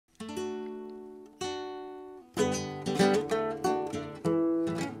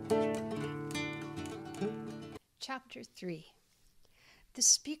Chapter 3. The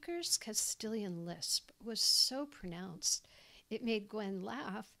speaker's Castilian lisp was so pronounced it made Gwen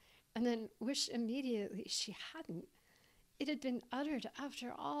laugh and then wish immediately she hadn't. It had been uttered,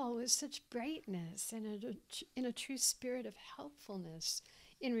 after all, with such brightness and in a true spirit of helpfulness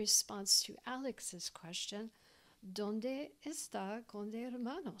in response to Alex's question, ¿Dónde está Conde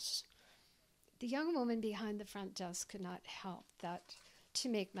Hermanos? The young woman behind the front desk could not help that, to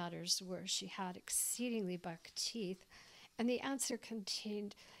make matters worse, she had exceedingly buck teeth, and the answer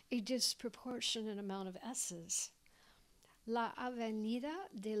contained a disproportionate amount of S's. La Avenida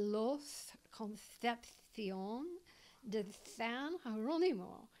de los Concepción de San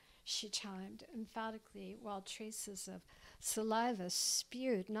Jerónimo, she chimed emphatically, while traces of saliva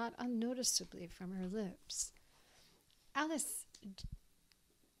spewed not unnoticeably from her lips.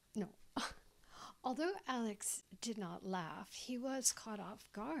 Although Alex did not laugh, he was caught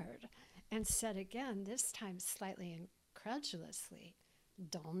off guard and said again, this time slightly incredulously,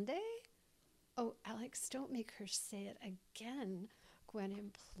 ¿Dónde? Oh, Alex, don't make her say it again, Gwen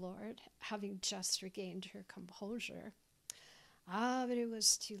implored, having just regained her composure. Ah, but it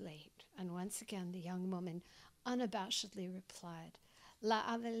was too late, and once again the young woman unabashedly replied, La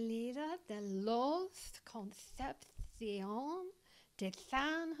Avenida de los Concepción de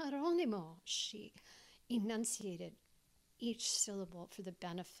San Jerónimo. She enunciated each syllable for the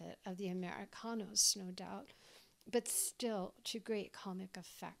benefit of the Americanos, no doubt, but still to great comic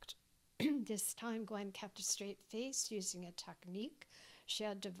effect. This time Gwen kept a straight face, using a technique she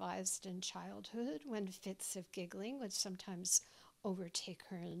had devised in childhood when fits of giggling would sometimes overtake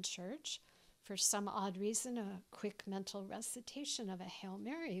her in church. For some odd reason, a quick mental recitation of a Hail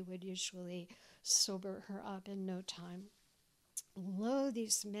Mary would usually sober her up in no time. Lo,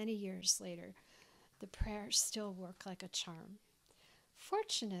 these many years later, the prayers still work like a charm.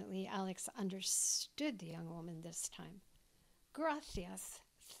 Fortunately, Alex understood the young woman this time. Gracias,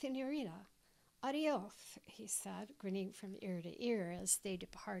 señorita. Adios, he said, grinning from ear to ear as they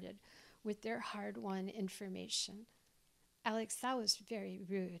departed with their hard-won information. Alex, that was very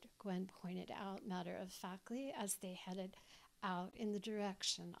rude, Gwen pointed out matter-of-factly as they headed out in the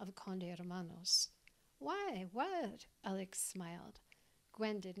direction of Conde Hermanos. Why, what? Alex smiled.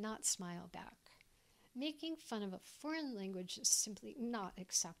 Gwen did not smile back. Making fun of a foreign language is simply not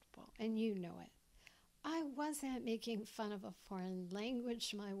acceptable, and you know it. I wasn't making fun of a foreign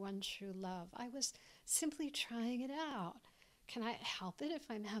language, my one true love. I was simply trying it out. Can I help it if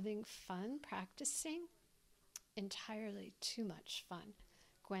I'm having fun practicing? Entirely too much fun,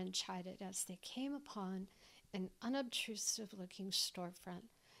 Gwen chided as they came upon an unobtrusive-looking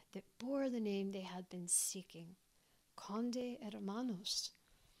storefront that bore the name they had been seeking, Conde Hermanos.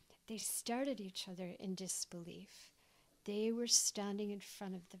 They stared at each other in disbelief. They were standing in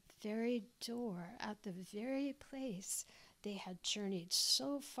front of the very door at the very place they had journeyed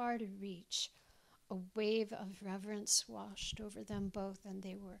so far to reach. A wave of reverence washed over them both, and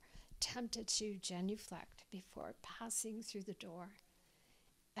they were tempted to genuflect before passing through the door.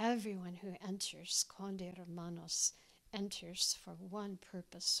 Everyone who enters Conde Hermanos enters for one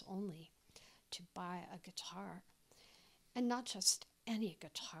purpose only, to buy a guitar. And not just any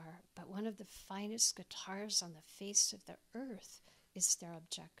guitar, but one of the finest guitars on the face of the earth is their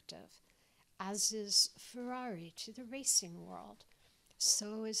objective, as is Ferrari to the racing world.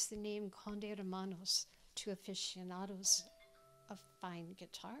 So is the name Conde Hermanos to aficionados of fine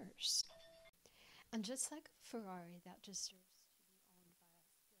guitars. And just like a Ferrari, that deserves to be owned by a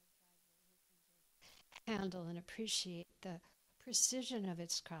skilled driver who can handle and appreciate the precision of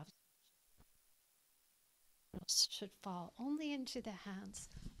its craftsmanship, should fall only into the hands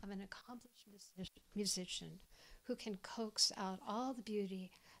of an accomplished musician who can coax out all the beauty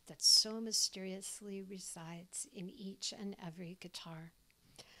that so mysteriously resides in each and every guitar.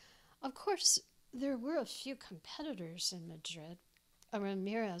 Of course, there were a few competitors in Madrid. A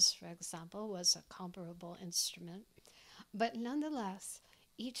Ramirez, for example, was a comparable instrument, but nonetheless,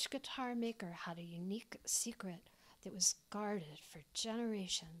 each guitar maker had a unique secret that was guarded for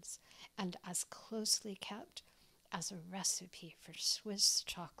generations and as closely kept as a recipe for Swiss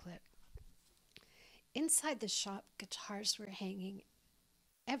chocolate. Inside the shop, guitars were hanging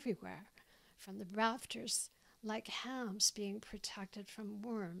everywhere, from the rafters like hams being protected from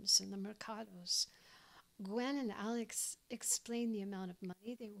worms in the mercados. Gwen and Alex explained the amount of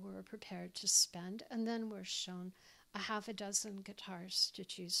money they were prepared to spend, and then were shown a half a dozen guitars to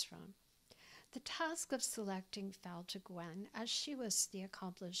choose from. The task of selecting fell to Gwen, as she was the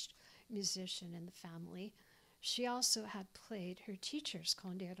accomplished musician in the family. She also had played her teacher's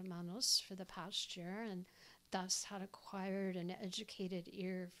Conde Hermanos for the past year, and thus had acquired an educated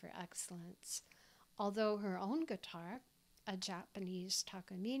ear for excellence. Although her own guitar, a Japanese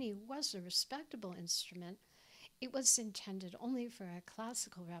takamine, was a respectable instrument, it was intended only for a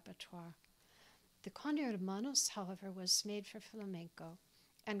classical repertoire. The Conde Hermanos, however, was made for flamenco,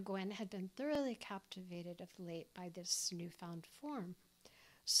 and Gwen had been thoroughly captivated of late by this newfound form.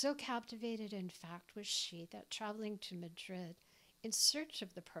 So captivated, in fact, was she that traveling to Madrid in search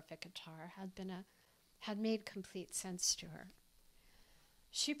of the perfect guitar had made complete sense to her.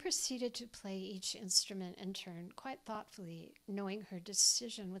 She proceeded to play each instrument in turn quite thoughtfully, knowing her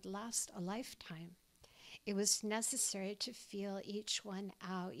decision would last a lifetime. It was necessary to feel each one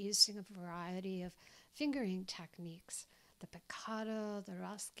out using a variety of fingering techniques, the picado, the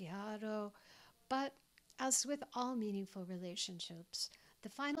rasgueado, but as with all meaningful relationships, the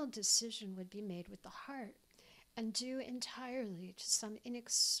final decision would be made with the heart and due entirely to some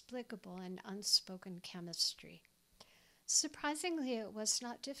inexplicable and unspoken chemistry. Surprisingly, it was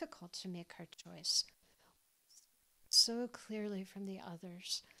not difficult to make her choice so clearly from the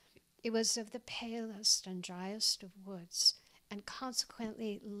others. It was of the palest and driest of woods, and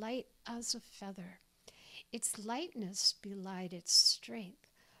consequently light as a feather. Its lightness belied its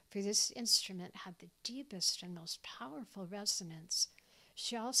strength, for this instrument had the deepest and most powerful resonance.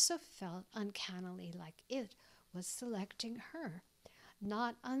 She also felt uncannily like it was selecting her,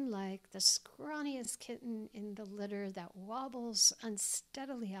 not unlike the scrawniest kitten in the litter that wobbles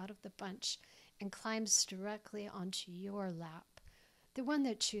unsteadily out of the bunch and climbs directly onto your lap. The one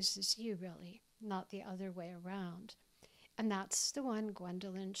that chooses you, really, not the other way around. And that's the one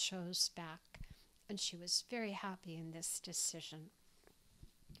Gwendolyn chose back, and she was very happy in this decision.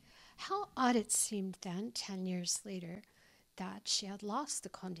 How odd it seemed then, 10 years later, that she had lost the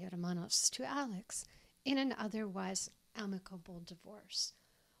Conde Hermanos to Alex in an otherwise amicable divorce.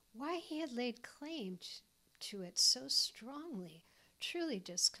 Why he had laid claim to it so strongly truly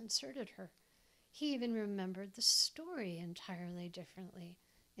disconcerted her. He even remembered the story entirely differently,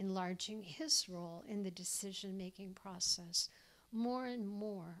 enlarging his role in the decision-making process more and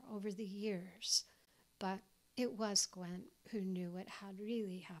more over the years. But it was Gwen who knew what had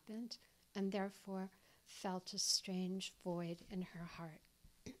really happened and therefore felt a strange void in her heart.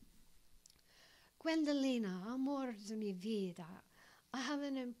 Gwendolina, amor de mi vida, I have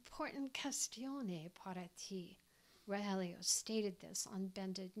an important questione para ti. Rogelio stated this on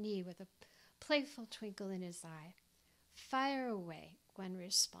bended knee with a playful twinkle in his eye. Fire away, Gwen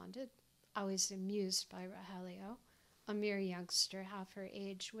responded, always amused by Rogelio, a mere youngster half her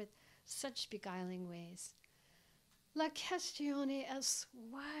age with such beguiling ways. La questione es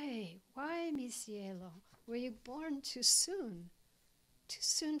why, mi cielo, were you born too soon? Too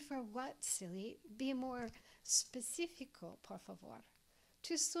soon for what, silly? Be more specifico, por favor.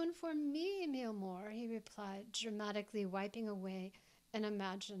 Too soon for me, mi amor, he replied, dramatically wiping away an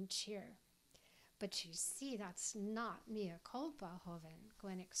imagined tear. But you see, that's not mea culpa, joven,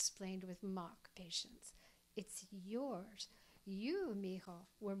 Gwen explained with mock patience. It's yours. You, mijo,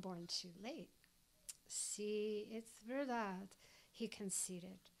 were born too late. Sí, it's verdad, he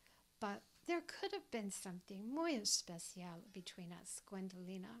conceded. But there could have been something muy especial between us,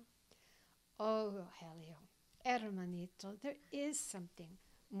 Gwendolina. Oh, Rogelio, hermanito, there is something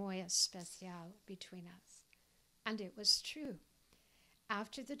muy especial between us. And it was true.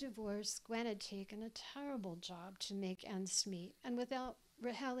 After the divorce, Gwen had taken a terrible job to make ends meet, and without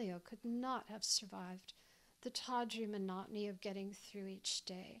Rogelio could not have survived the tawdry monotony of getting through each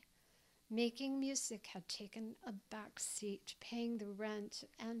day. Making music had taken a back seat to paying the rent,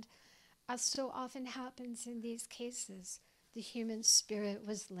 and as so often happens in these cases, the human spirit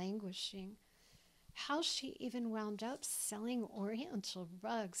was languishing. How she even wound up selling Oriental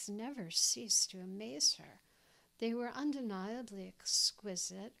rugs never ceased to amaze her. They were undeniably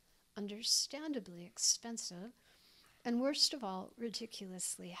exquisite, understandably expensive, and worst of all,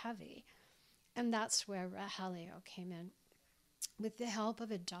 ridiculously heavy. And that's where Rogelio came in. With the help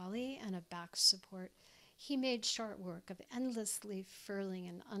of a dolly and a back support, he made short work of endlessly furling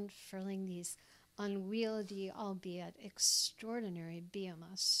and unfurling these unwieldy, albeit extraordinary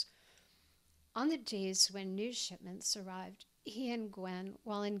behemoths. On the days when new shipments arrived, he and Gwen,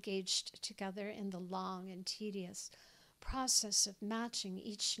 while engaged together in the long and tedious process of matching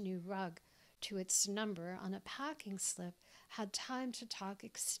each new rug to its number on a packing slip, had time to talk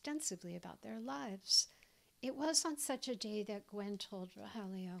extensively about their lives. It was on such a day that Gwen told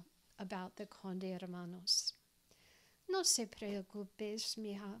Rogelio about the Conde Hermanos. No se preocupes,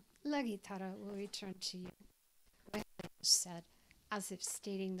 mija, la guitarra will return to you, Rogelio said, as if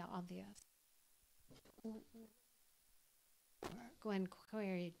stating the obvious. Gwen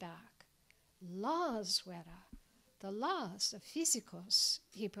queried back. Laws, Wera, the laws of physicos,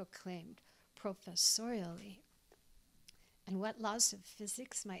 he proclaimed, professorially. And what laws of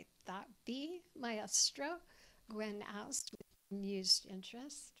physics might that be, maestro? Gwen asked with amused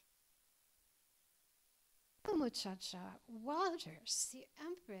interest. Oh, muchacha, water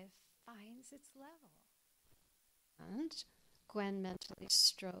siempre finds its level. And Gwen mentally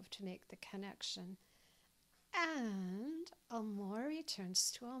strove to make the connection. And amor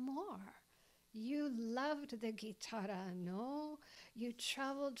returns to amor. You loved the guitarra, no? You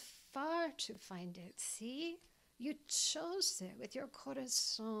traveled far to find it, see? You chose it with your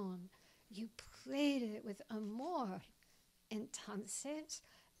corazón. You played it with amor. Entonces,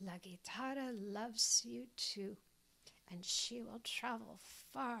 la guitarra loves you too, and she will travel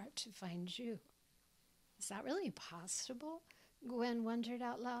far to find you. Is that really possible? Gwen wondered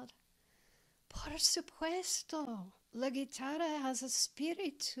out loud. Por supuesto. La guitarra has a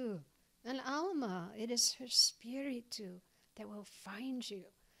spiritu, an alma. It is her spiritu that will find you.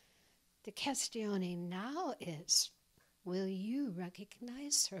 The question now is, will you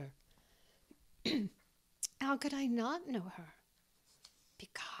recognize her? How could I not know her?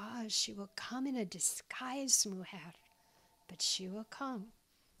 Because she will come in a disguise, mujer. But she will come.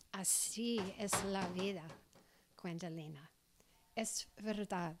 Así es la vida, Gwendolina. Es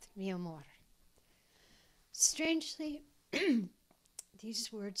verdad, mi amor. Strangely,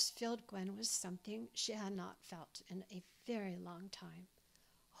 these words filled Gwen with something she had not felt in a very long time.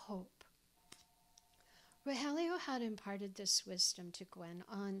 Hope. Rogelio had imparted this wisdom to Gwen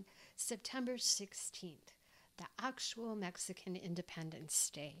on September 16th, the actual Mexican Independence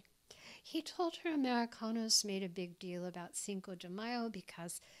Day. He told her Americanos made a big deal about Cinco de Mayo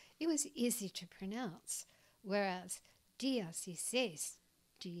because it was easy to pronounce, whereas Dia 16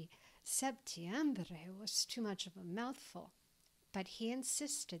 de Septiembre was too much of a mouthful. But he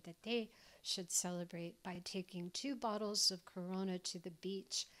insisted that they should celebrate by taking 2 bottles of Corona to the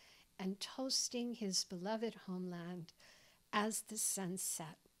beach and toasting his beloved homeland as the sun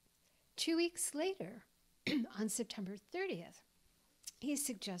set. 2 weeks later, on September 30th, he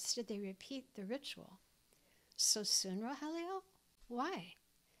suggested they repeat the ritual. So soon, Rogelio? Why?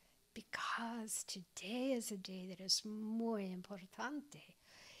 Because today is a day that is muy importante.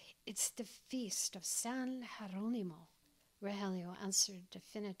 It's the feast of San Jerónimo, Rogelio answered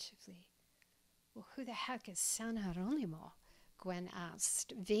definitively. Well, who the heck is San Jerónimo? Gwen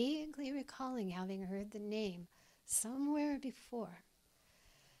asked, vaguely recalling having heard the name somewhere before.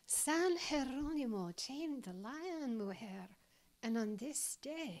 San Jerónimo tamed the lion, mujer, and on this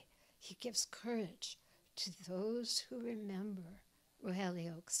day he gives courage to those who remember,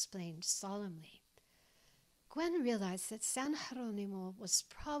 Rogelio explained solemnly. Gwen realized that San Jerónimo was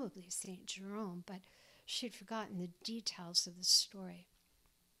probably St. Jerome, but she'd forgotten the details of the story.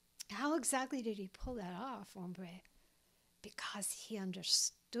 How exactly did he pull that off, hombre? Because he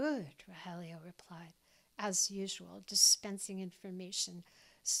understood, Rogelio replied, as usual, dispensing information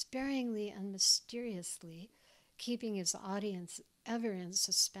sparingly and mysteriously, keeping his audience ever in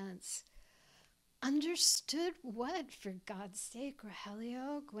suspense. Understood what, for God's sake,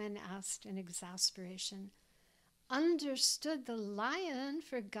 Rogelio? Gwen asked in exasperation. Understood the lion,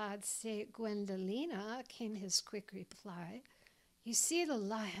 for God's sake, Gwendolina, came his quick reply. You see, the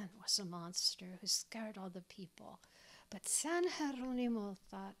lion was a monster who scared all the people. But San Jerónimo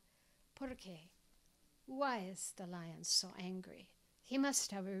thought, ¿Por qué? Why is the lion so angry? He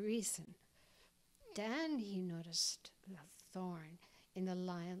must have a reason. Then he noticed the thorn in the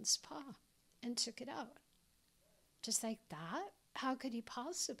lion's paw and took it out. Just like that? How could he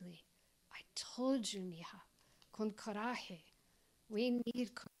possibly? I told you, mija, con coraje. We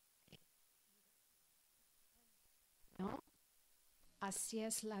need coraje. No? Así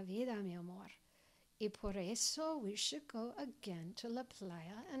es la vida, mi amor. Y por eso we should go again to La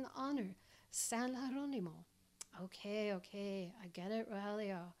Playa and honor San Jerónimo. Okay, I get it,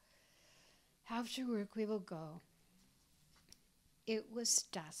 Rogelio. After work we will go. It was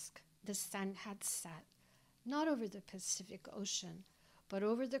dusk. The sun had set, not over the Pacific Ocean, but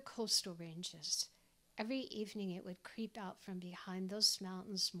over the coastal ranges. Every evening it would creep out from behind those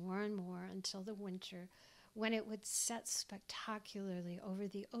mountains more and more until the winter, when it would set spectacularly over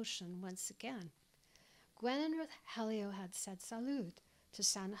the ocean once again. Gwen and Rogelio had said salud to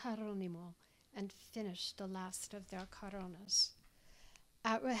San Jerónimo and finished the last of their coronas.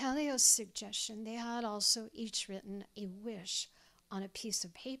 At Rogelio's suggestion, they had also each written a wish on a piece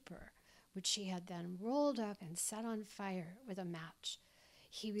of paper, which he had then rolled up and set on fire with a match.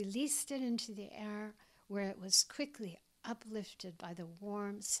 He released it into the air, where it was quickly uplifted by the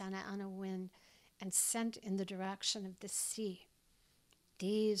warm Santa Ana wind and sent in the direction of the sea.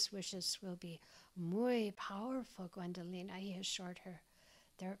 These wishes will be muy powerful, Gwendolina, he assured her.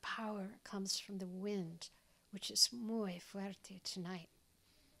 Their power comes from the wind, which is muy fuerte tonight.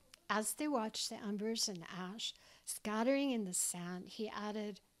 As they watched the embers and ash scattering in the sand, he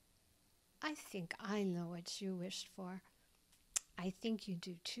added, I think I know what you wished for. I think you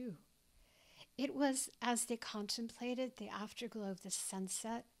do too. It was as they contemplated the afterglow of the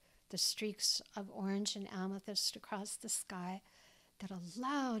sunset, the streaks of orange and amethyst across the sky, that a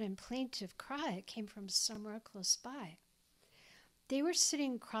loud and plaintive cry came from somewhere close by. They were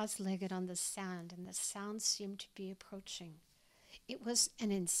sitting cross-legged on the sand, and the sound seemed to be approaching. It was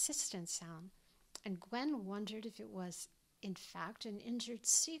an insistent sound, and Gwen wondered if it was, in fact, an injured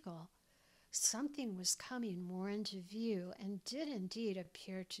seagull. Something was coming more into view and did indeed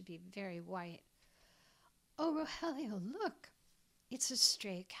appear to be very white. Oh, Rogelio, look! It's a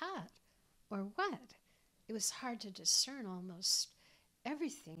stray cat. Or what? It was hard to discern almost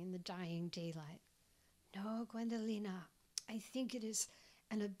everything in the dying daylight. No, Gwendolina, I think it is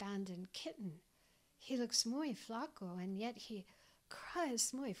an abandoned kitten. He looks muy flaco, and yet he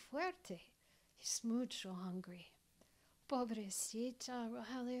cries muy fuerte. He's mucho hungry. Pobrecita,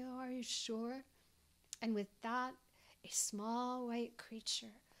 Rogelio, are you sure? And with that, a small white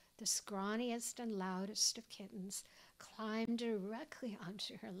creature, the scrawniest and loudest of kittens, climbed directly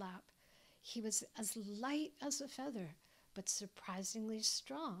onto her lap. He was as light as a feather, but surprisingly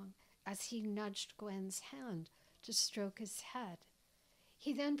strong, as he nudged Gwen's hand to stroke his head.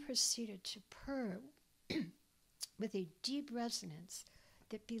 He then proceeded to purr with a deep resonance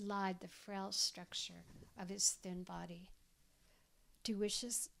that belied the frail structure of his thin body. Do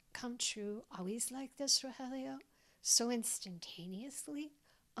wishes come true always like this, Rogelio? So instantaneously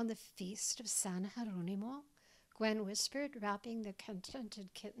on the feast of San Jeronimo? Gwen whispered, wrapping the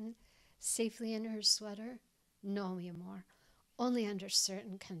contented kitten safely in her sweater. No, mi amor, only under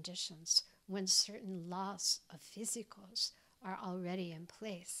certain conditions, when certain laws of physicos are already in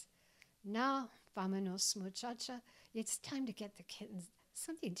place. Now, vámonos, muchacha, it's time to get the kittens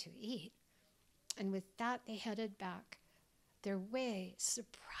something to eat. And with that, they headed back, their way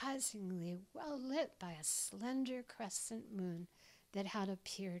surprisingly well lit by a slender crescent moon that had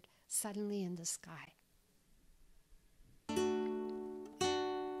appeared suddenly in the sky.